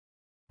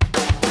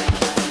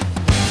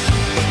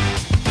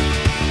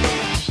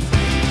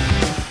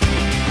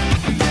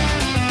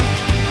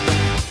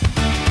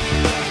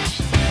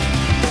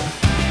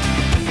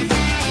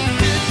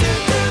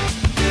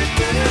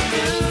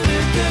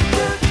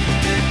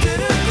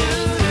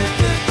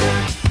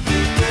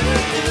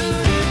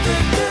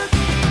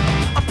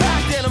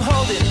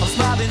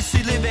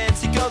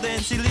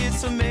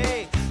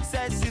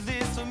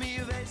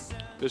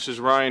This is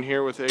Ryan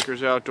here with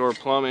Akers Outdoor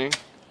Plumbing.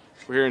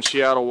 We're here in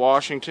Seattle,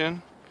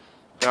 Washington,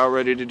 about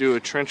ready to do a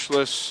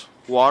trenchless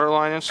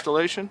waterline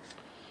installation.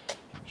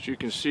 As you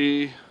can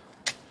see,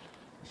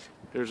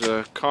 there's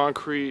a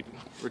concrete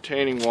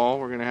retaining wall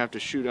we're going to have to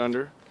shoot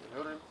under,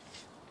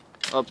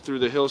 up through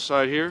the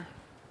hillside here,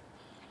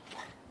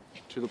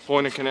 to the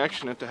point of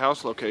connection at the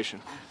house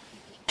location.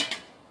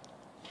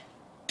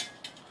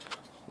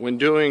 When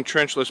doing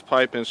trenchless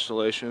pipe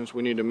installations,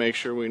 we need to make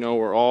sure we know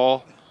where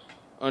all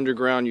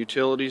underground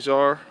utilities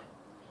are,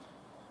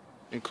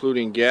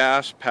 including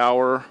gas,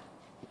 power,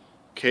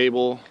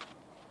 cable,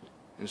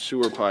 and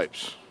sewer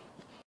pipes.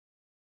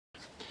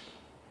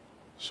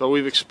 So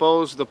we've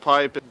exposed the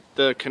pipe at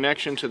the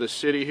connection to the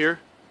city here.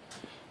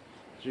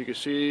 As you can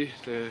see,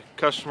 the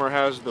customer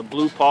has the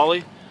blue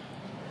poly.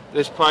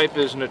 This pipe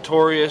is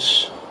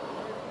notorious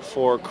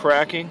for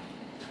cracking.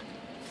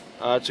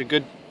 It's a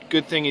good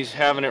thing he's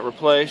having it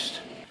replaced.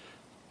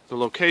 The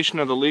location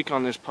of the leak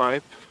on this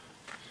pipe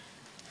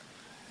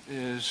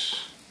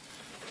is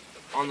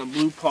on the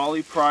blue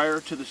poly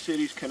prior to the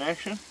city's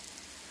connection.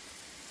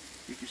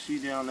 You can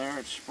see down there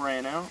it's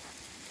spraying out.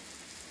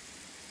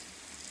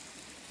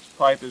 This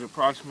pipe is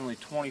approximately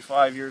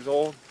 25 years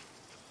old,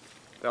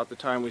 about the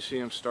time we see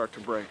them start to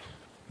break.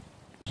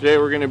 Today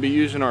we're going to be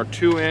using our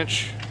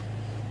 2-inch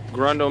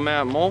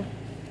Grundomat mole.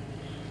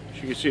 As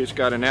you can see, it's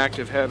got an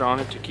active head on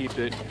it to keep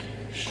it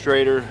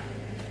straighter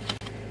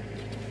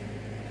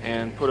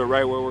and put it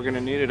right where we're going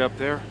to need it up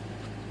there.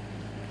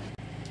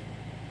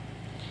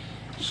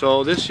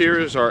 So this here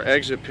is our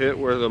exit pit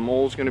where the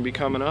mole is going to be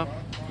coming up.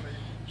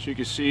 As you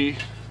can see,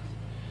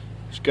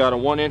 it's got a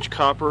 1-inch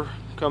copper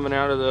coming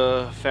out of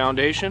the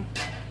foundation,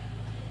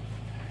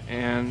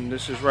 and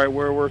this is right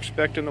where we're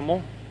expecting the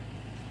mole.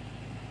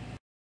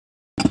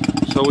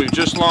 So we've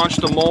just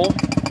launched the mole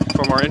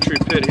from our entry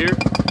pit here.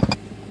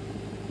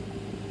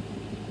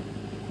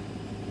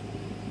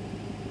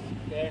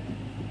 Okay.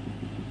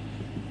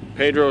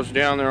 Pedro's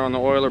down there on the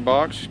oiler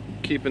box,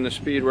 keeping the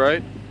speed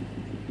right.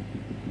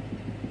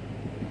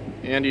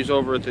 Andy's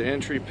over at the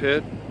entry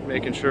pit,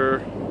 making sure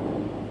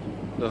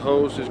the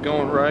hose is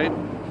going right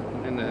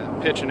and the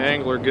pitch and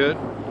angle are good.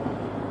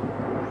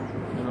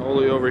 And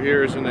Oli over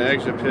here is in the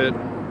exit pit,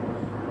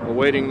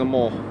 awaiting the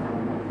mole.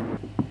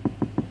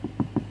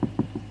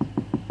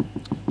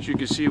 As you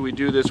can see, we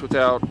do this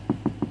without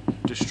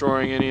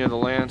destroying any of the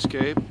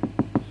landscape.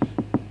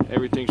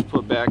 Everything's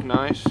put back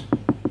nice.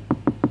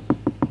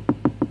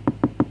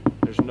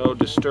 There's no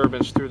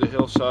disturbance through the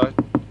hillside.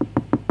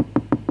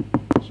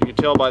 You can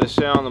tell by the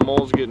sound the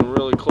mole's getting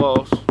really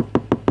close.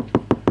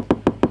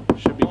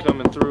 Should be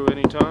coming through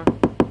anytime.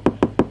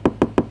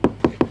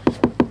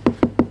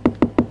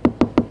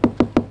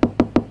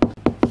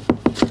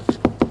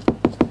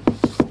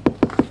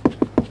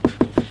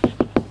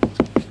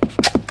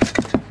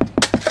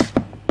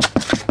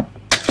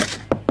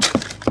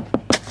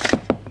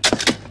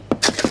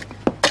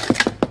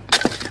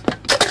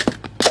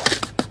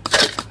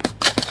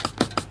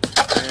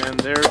 And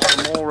there's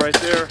the mole right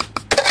there,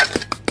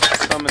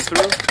 coming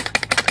through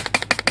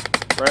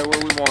right where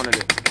we wanted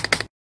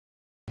it.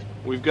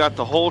 We've got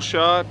the hole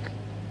shot.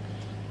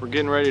 We're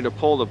getting ready to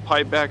pull the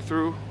pipe back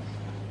through.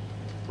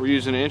 We're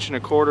using 1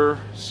 1/4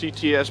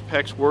 CTS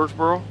PEX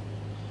Wurtsboro.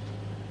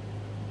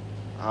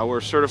 We're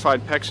a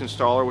certified PEX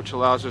installer, which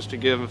allows us to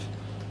give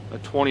a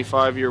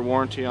 25-year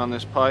warranty on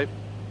this pipe.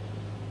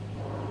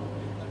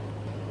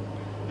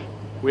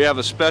 We have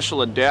a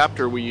special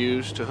adapter we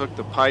use to hook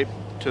the pipe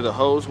to the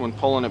hose when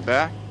pulling it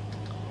back.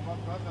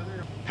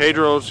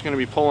 Pedro's going to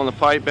be pulling the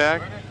pipe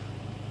back.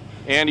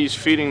 Andy's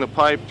feeding the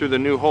pipe through the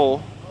new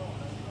hole.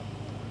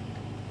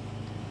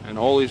 And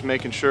Oli's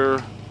making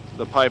sure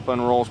the pipe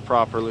unrolls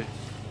properly.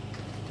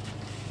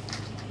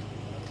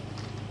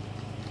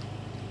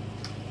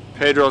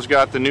 Pedro's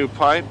got the new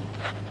pipe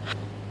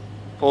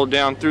pulled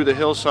down through the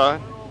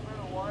hillside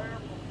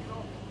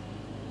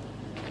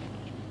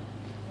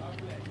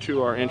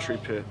to our entry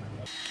pit.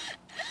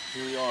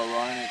 Here we are,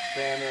 Ryan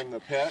expanding the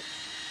pit.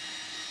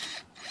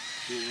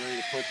 Getting ready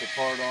to put the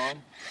part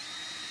on.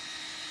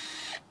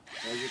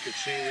 As you can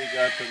see, we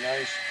got the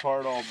nice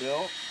part all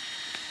built.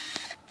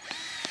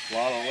 A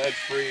lot of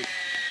lead-free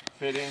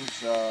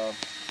fittings.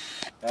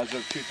 As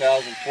of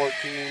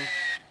 2014,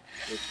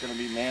 it's going to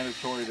be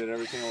mandatory that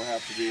everything will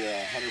have to be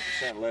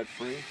 100%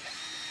 lead-free.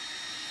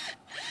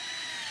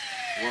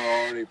 We're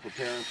already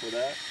preparing for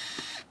that.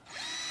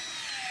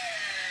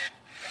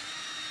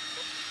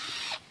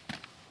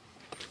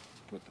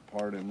 Put the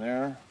part in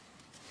there.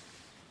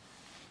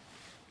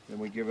 Then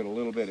we give it a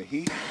little bit of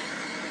heat.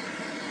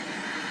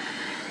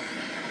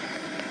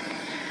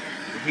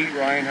 The heat,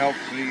 Ryan, helps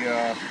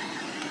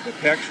the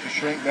PEX to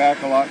shrink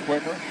back a lot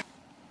quicker.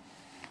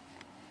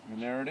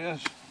 And there it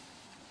is.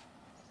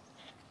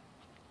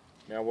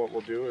 Now what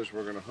we'll do is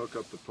we're going to hook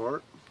up the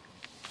part.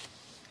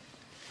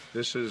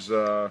 This is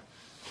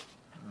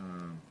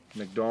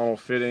McDonald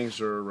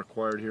fittings are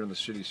required here in the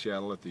city of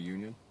Seattle at the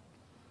Union.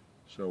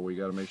 So we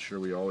got to make sure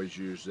we always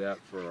use that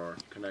for our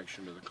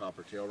connection to the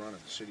copper tail run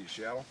at the city of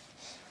Seattle.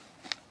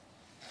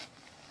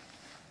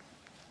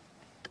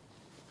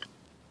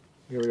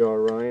 Here we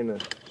are, Ryan,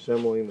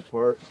 assembling the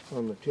part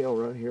on the tail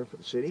run here for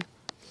the city.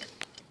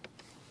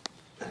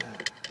 Take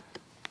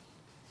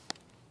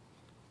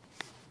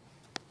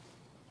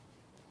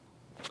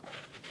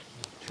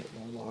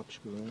my lock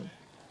screw in.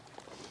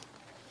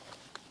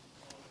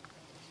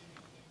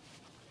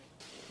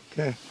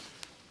 Okay,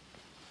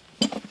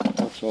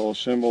 that's all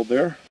assembled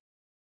there.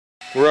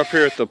 We're up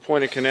here at the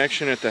point of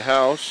connection at the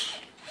house,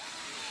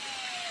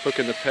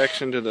 hooking the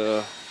PEX into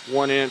the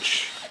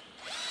 1-inch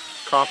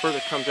copper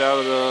that comes out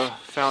of the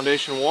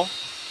foundation wall.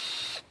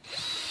 So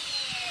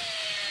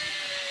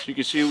you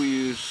can see we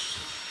use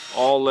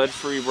all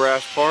lead-free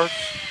brass parts.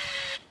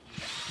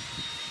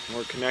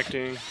 We're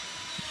connecting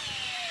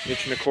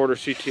 1.25"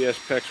 CTS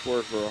PEX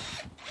work row.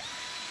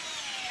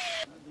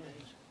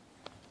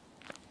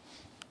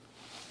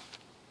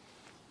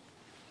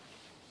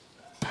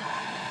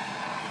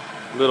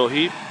 Little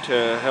heat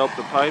to help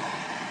the pipe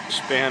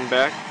span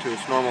back to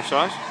its normal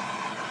size.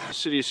 The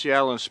City of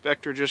Seattle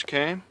inspector just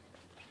came.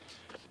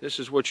 This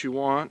is what you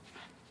want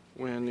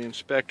when the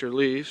inspector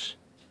leaves.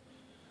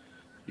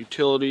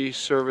 Utility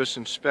service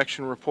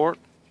inspection report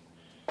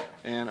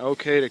and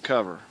okay to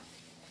cover.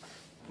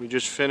 We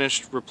just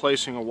finished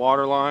replacing a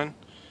water line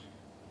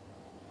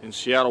in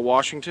Seattle,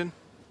 Washington.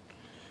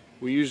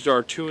 We used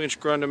our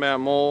 2-inch Grundamat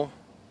mole,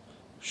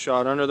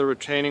 shot under the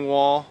retaining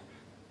wall,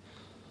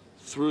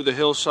 through the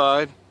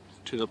hillside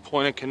to the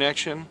point of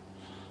connection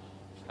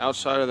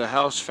outside of the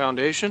house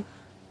foundation.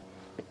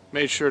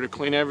 Made sure to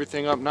clean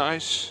everything up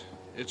nice.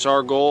 It's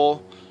our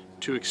goal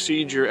to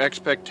exceed your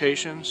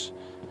expectations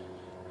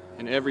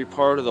in every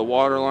part of the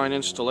waterline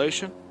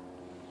installation.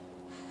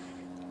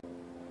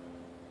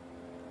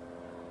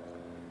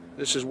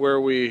 This is where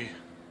we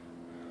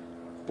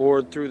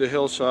bored through the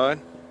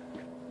hillside.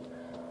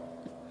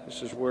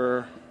 This is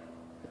where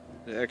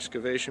the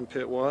excavation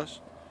pit was.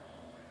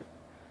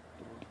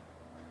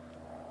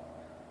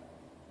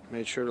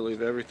 Made sure to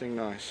leave everything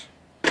nice.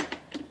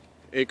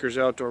 Akers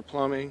Outdoor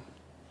Plumbing,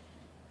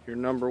 your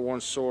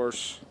 #1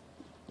 source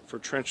for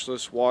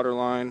trenchless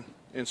waterline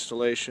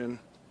installation,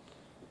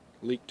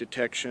 leak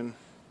detection,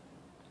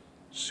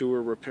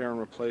 sewer repair and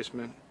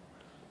replacement,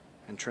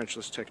 and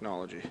trenchless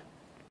technology.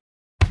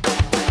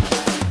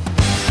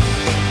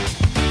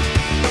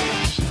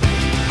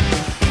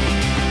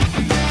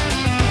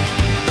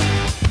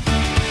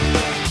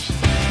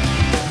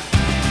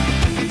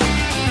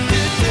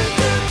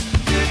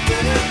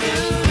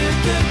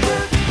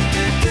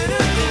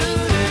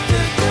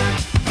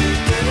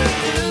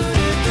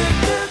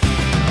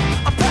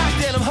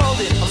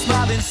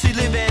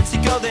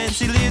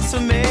 She lives for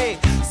me.